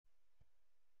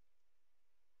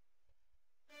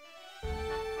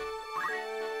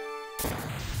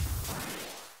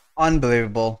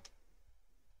Unbelievable.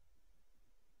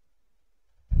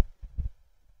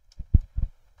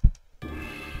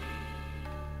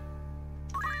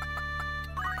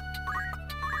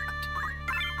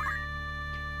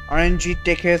 RNG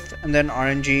taketh, and then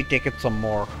RNG taketh some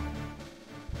more.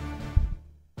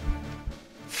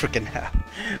 Freaking hell.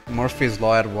 Murphy's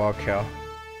Law at work here.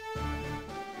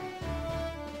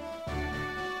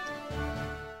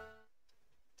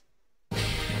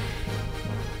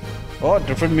 Oh,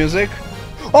 different music.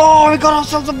 Oh, we got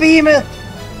ourselves a Behemoth!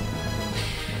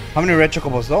 How many red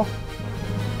chocobos though?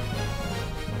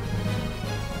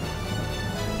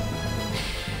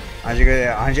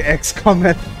 Aren't you X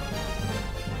comment?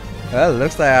 Well,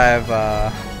 looks like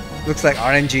looks like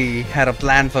RNG had a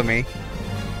plan for me.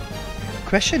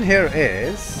 Question here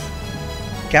is,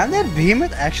 can that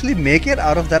Behemoth actually make it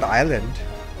out of that island?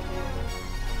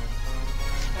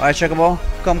 Alright, Chocobo,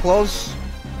 come close.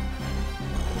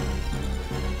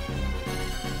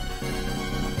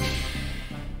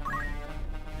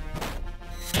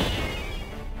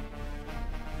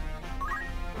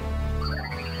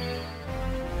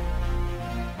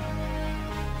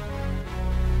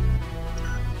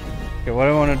 Okay, what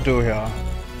do I want to do here?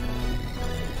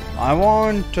 I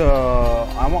want a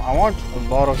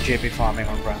lot of JP farming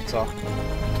on Ramza.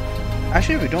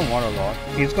 Actually, we don't want a lot.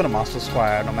 He's got a Master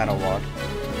Squire no matter what.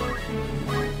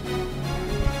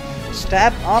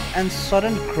 Stab up and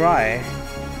sudden cry.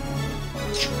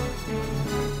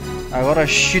 I got a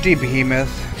shitty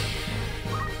Behemoth.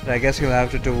 I guess he'll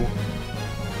have to do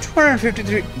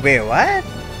 253. Wait, what?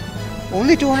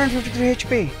 Only 253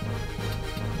 HP.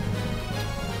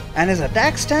 And his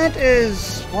attack stat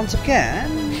is, once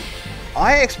again,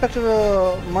 I expected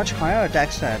a much higher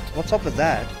attack stat. What's up with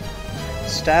that?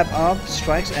 Stab up,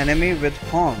 strikes enemy with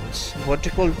horns.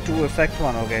 Vertical 2, effect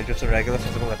 1. Okay, just a regular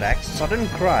physical attack. Sudden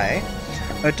cry.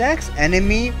 Attacks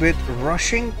enemy with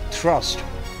rushing thrust.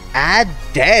 Add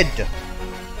dead.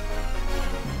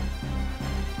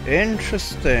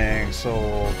 Interesting.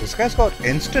 So this guy's got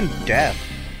instant death.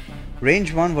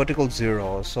 Range 1, vertical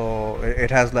 0, so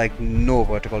it has like no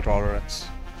vertical tolerance.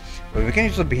 But we can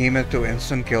use the Behemoth to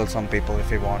instant kill some people if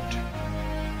we want.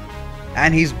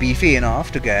 And he's beefy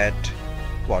enough to get,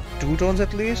 what, 2 turns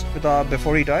at least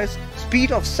before he dies?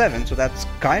 Speed of 7, so that's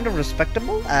kind of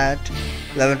respectable at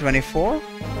level 24.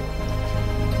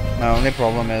 My only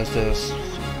problem is this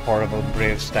horrible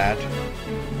brave stat.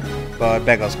 But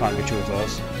beggars can't be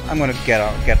choosers. I'm gonna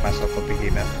get myself a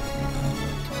Behemoth.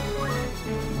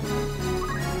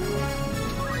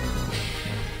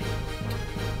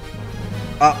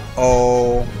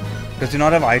 Uh-oh. Does he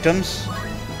not have items?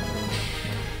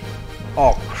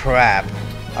 Oh crap.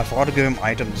 I forgot to give him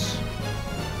items.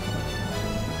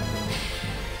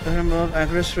 Remember,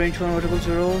 accuracy range 1, vertical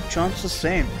 0, chance the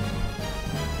same.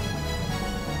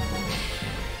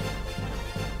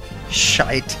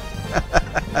 Shite.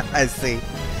 I see.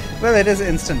 Well, it is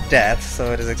instant death,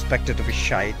 so it is expected to be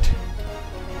shite.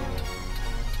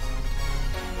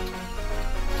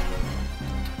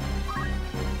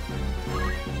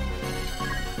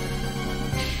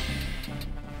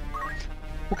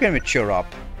 Who can we cheer up?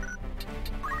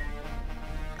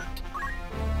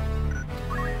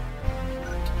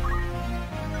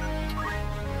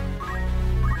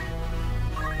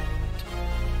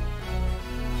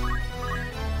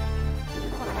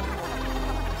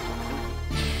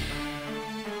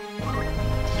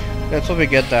 Let's hope we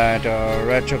get that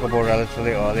red chocobo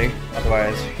relatively early.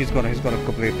 Otherwise, he's gonna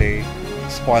completely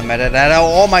spoil meta. And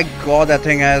oh my god, that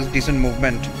thing has decent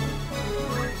movement.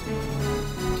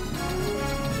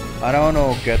 I don't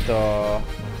know, get the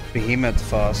Behemoth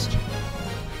first.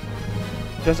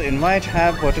 Does Invite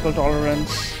have vertical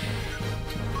tolerance?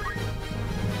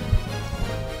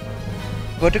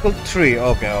 Vertical 3,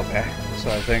 okay. So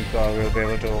I think we'll be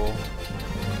able to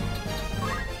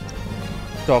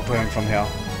talk to him from here.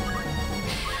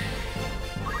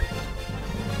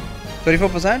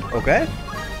 34%? Okay.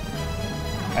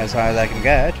 As high as I can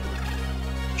get.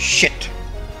 Shit!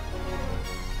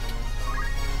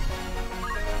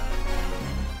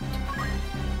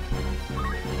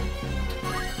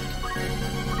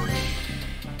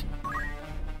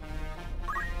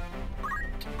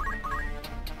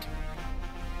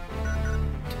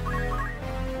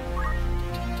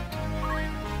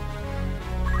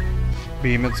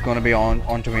 Behemoth's gonna be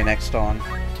on to me next turn.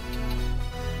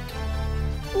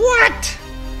 What?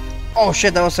 Oh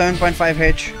shit, that was 7.5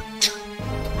 H.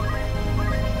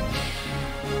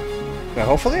 Okay,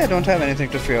 hopefully I don't have anything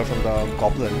to fear from the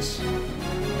goblins.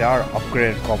 They are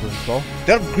upgraded goblins though.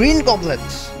 They're green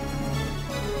goblins!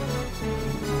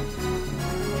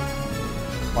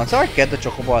 Once I get the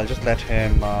Chocobo, I'll just let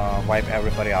him wipe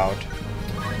everybody out.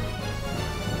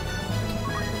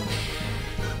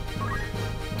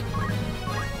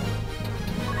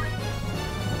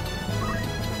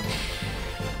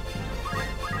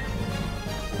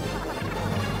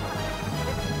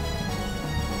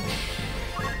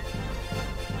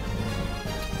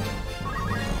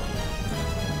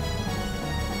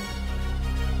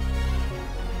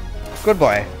 Good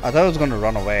boy. I thought it was going to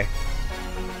run away.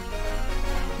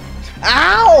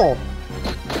 Ow!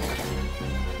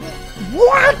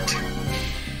 What?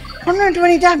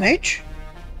 120 damage?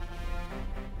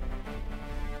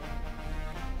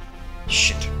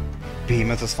 Shit.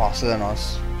 Behemoth is faster than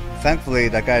us. Thankfully,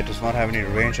 that guy does not have any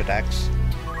range attacks.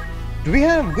 Do we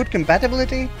have good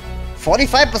compatibility?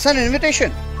 45% invitation!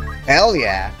 Hell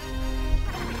yeah!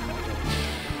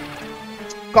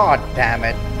 God damn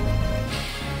it.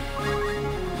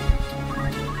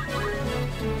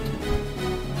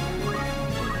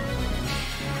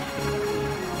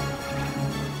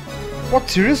 What,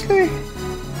 seriously?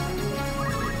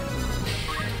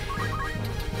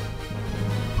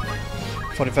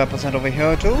 %45 over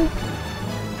here too?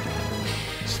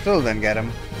 Still didn't get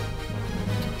him.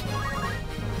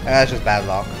 That's just bad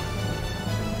luck.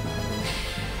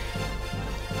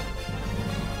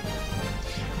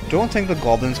 Don't think the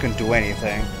goblins can do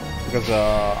anything because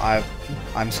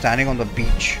I'm standing on the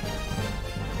beach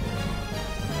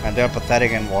and they're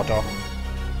pathetic in water.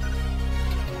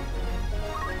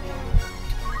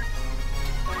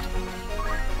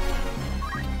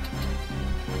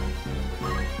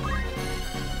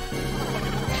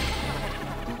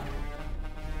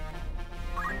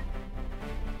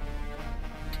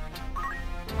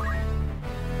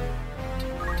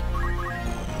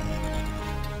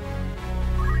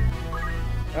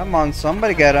 Come on,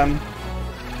 somebody get him.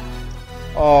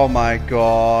 Oh my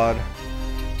god.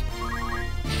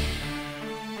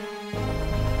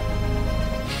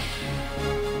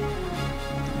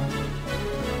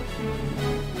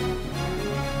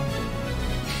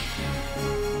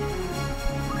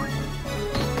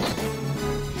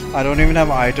 I don't even have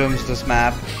items this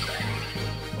map.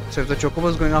 So if the Chocobo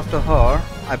is going after her,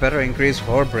 I better increase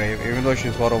her brave even though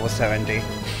she's got over 70.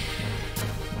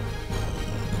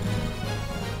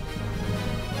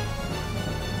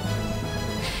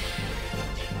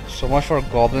 So much for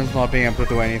goblins not being able to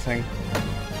do anything.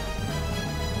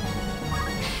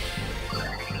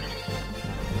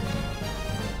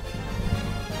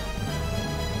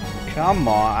 Come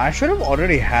on, I should have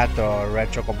already had the red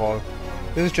Chocobo.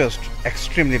 This is just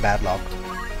extremely bad luck.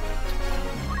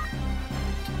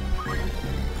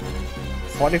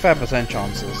 45%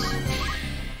 chances.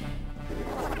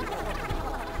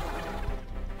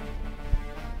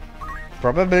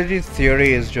 Probability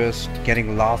theory is just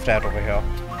getting laughed at over here.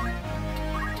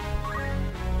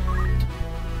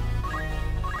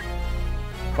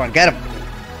 Come on, get him!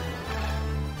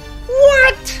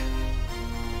 What?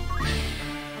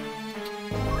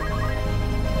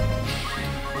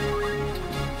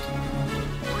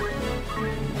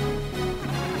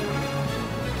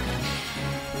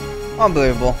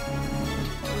 Unbelievable.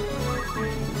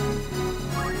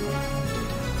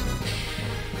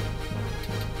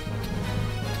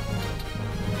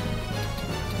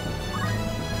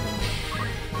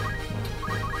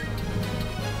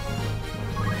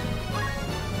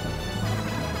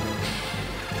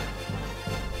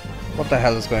 What the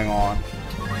hell is going on?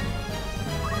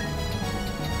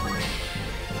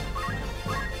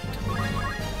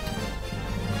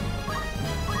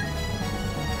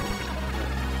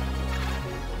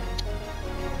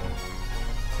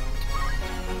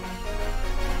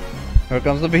 Here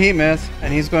comes the Behemoth,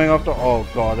 and he's going after. Oh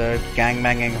god, they're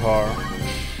gang-banging her.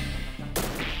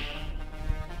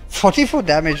 44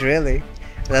 damage, really?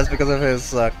 That's because of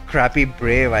his crappy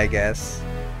brave, I guess.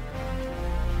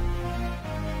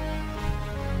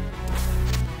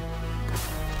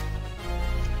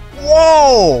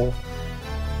 Whoa!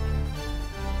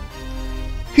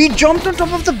 He jumped on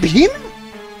top of the Behemoth?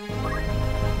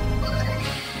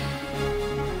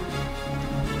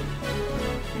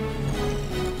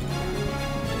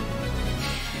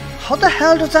 How the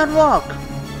hell does that work?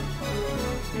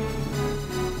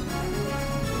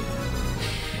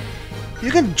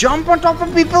 You can jump on top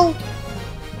of people?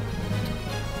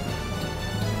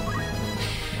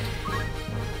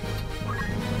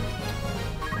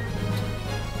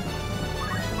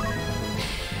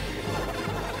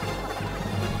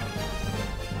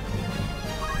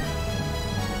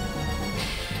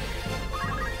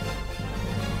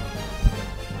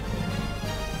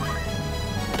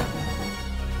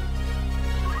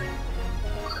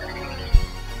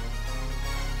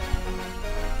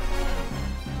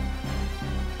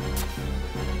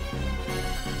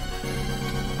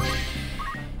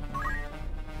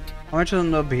 How much is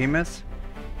on the Behemoth?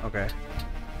 Okay.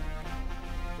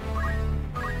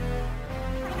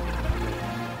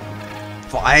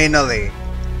 Finally!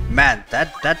 Man,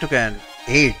 that took an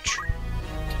age.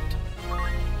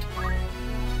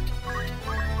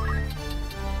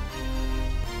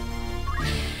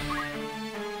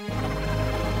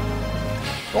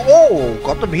 Oh,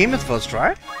 got the Behemoth first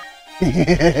try?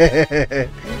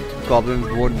 Goblins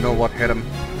won't know what hit him.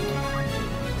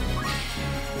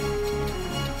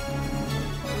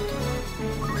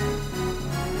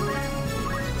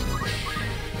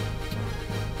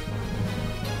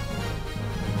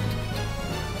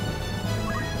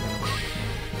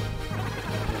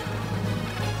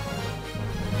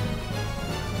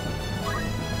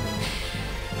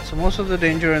 So most of the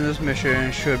danger in this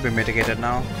mission should be mitigated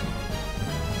now.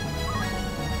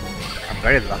 I'm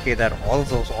very lucky that all of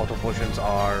those auto potions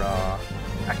are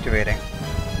activating.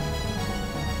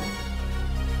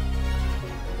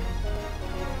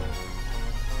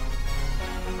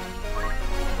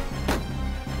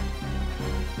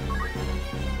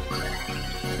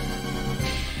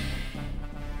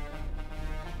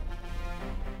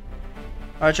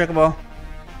 Alright, Chocobo.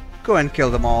 Go and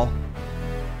kill them all.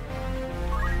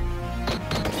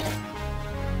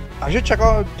 I should check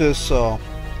out this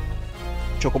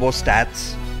Chocobo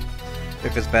stats,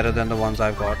 if it's better than the ones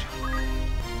I've got.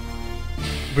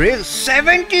 Brave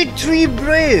 73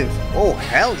 Brave! Oh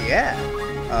hell yeah!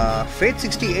 Fate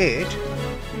 68.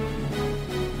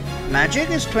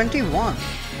 Magic is 21.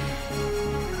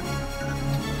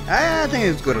 I think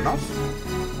it's good enough.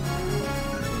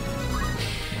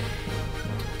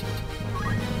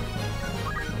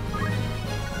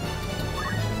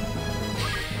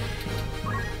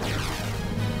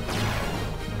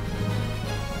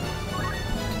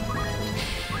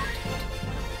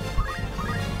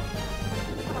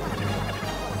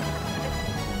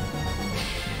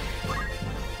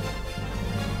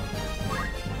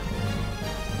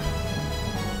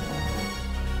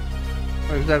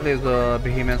 What exactly is the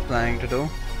Behemoth planning to do?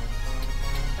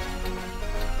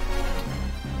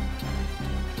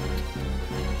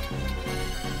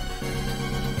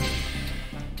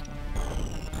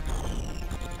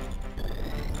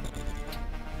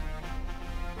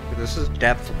 This is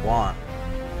depth 1.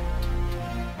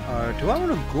 Do I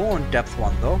want to go on depth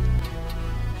 1 though?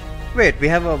 Wait, we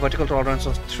have a vertical tolerance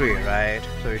of 3, right?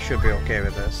 So we should be okay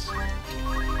with this.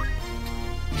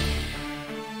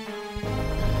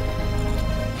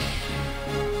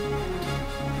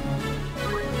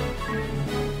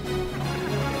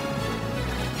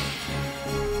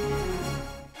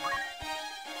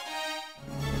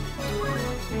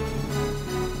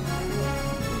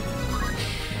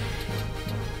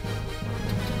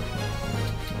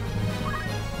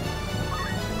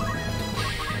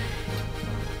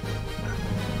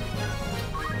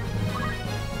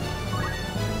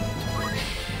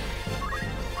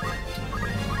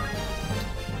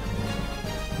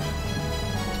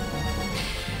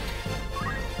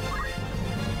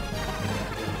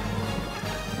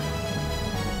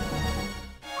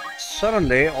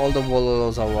 Suddenly, all the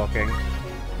Vololos are working.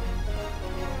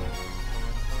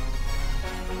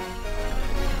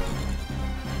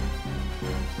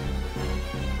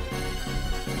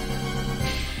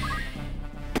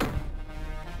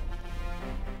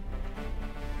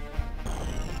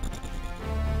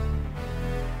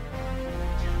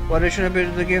 What addition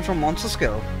ability to the game from monster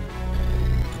skill?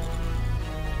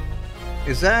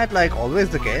 Is that like always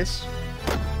the case?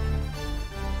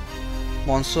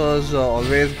 Monsters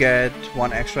always get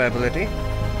one extra ability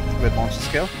with monster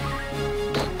skill.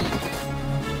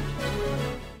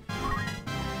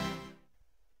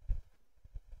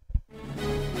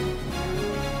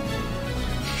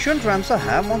 Shouldn't Ramza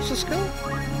have monster skill?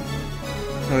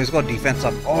 No, he's got defense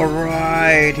up.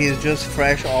 Alright, he's just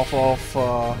fresh off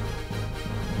of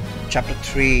chapter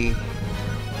 3.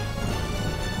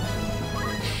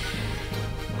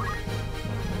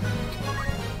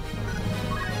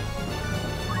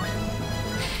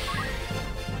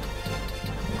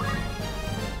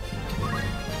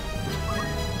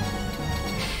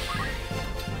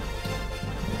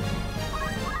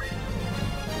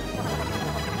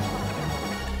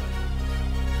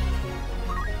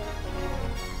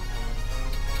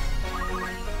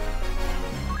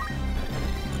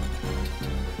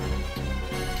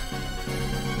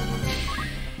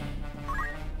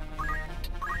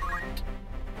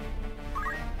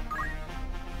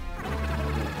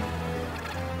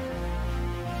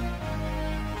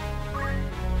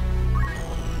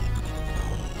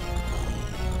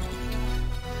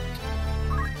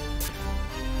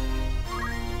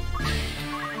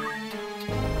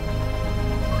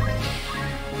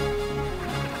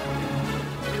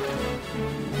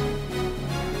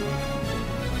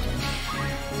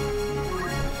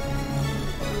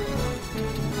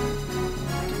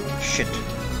 shit.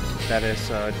 That is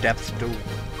depth 2.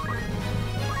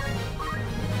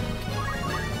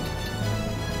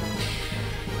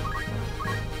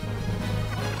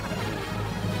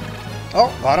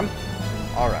 Oh, got him.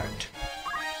 Alright.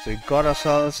 So we got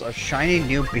ourselves a shiny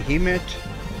new Behemoth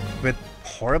with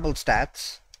horrible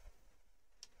stats.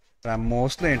 But I'm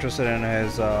mostly interested in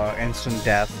his instant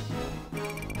death.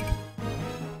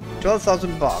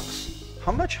 12,000 bucks.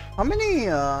 How much? How many?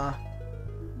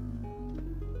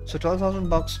 So 12,000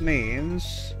 bucks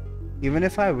means even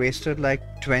if I wasted like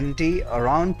 20,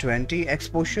 around 20 X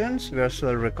potions, we're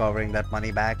still recovering that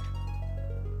money back.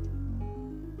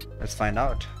 Let's find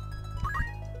out.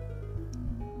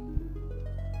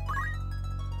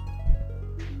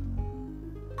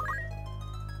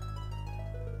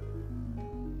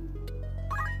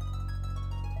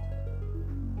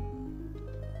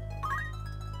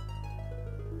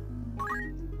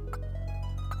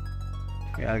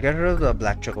 Yeah, I'll get rid of the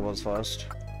black chocobos first.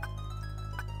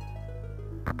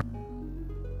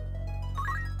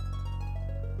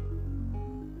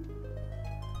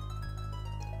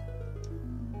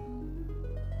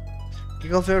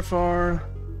 Giga Flare for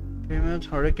Behemoth,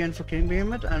 Hurricane for King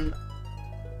Behemoth, and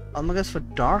Almagas for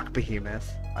Dark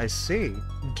Behemoth. I see.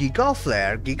 Giga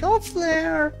Flare? Giga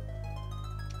Flare?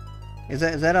 Is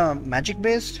that a magic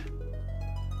based?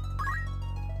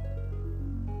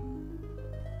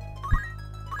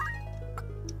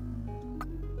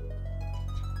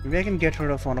 Maybe I can get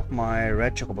rid of one of my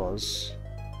red chocobos.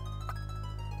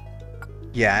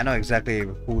 Yeah, I know exactly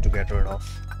who to get rid of.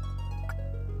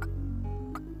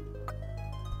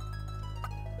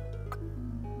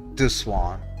 This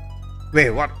one. Wait,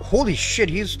 what? Holy shit,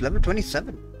 he's level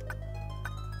 27.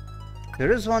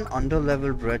 There is one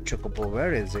under-leveled red chocobo.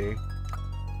 Where is he?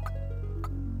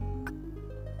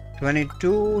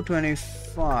 22,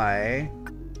 25.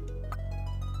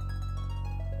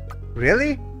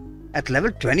 Really? At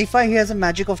level 25 he has a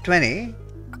magic of 20,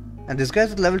 and this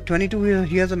guy's at level 22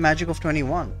 he has a magic of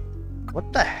 21.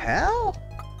 What the hell?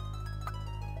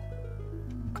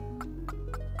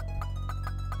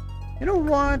 You know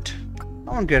what?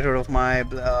 I won't get rid of my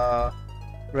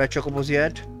red chocobos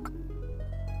yet.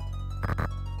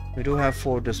 We do have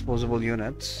 4 disposable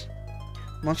units.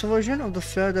 Monster version of the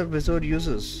flare that Wizard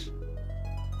uses.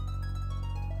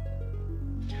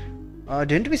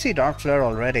 Didn't we see Dark Flare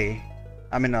already?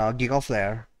 I mean, Giga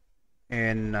Flare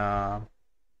in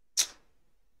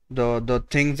the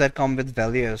things that come with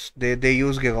Velius. They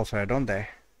use Giga Flare, don't they?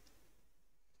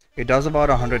 It does about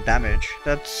 100 damage.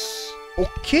 That's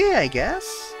okay, I guess.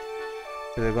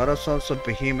 So we got ourselves a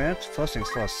Behemoth. First things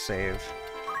first, save.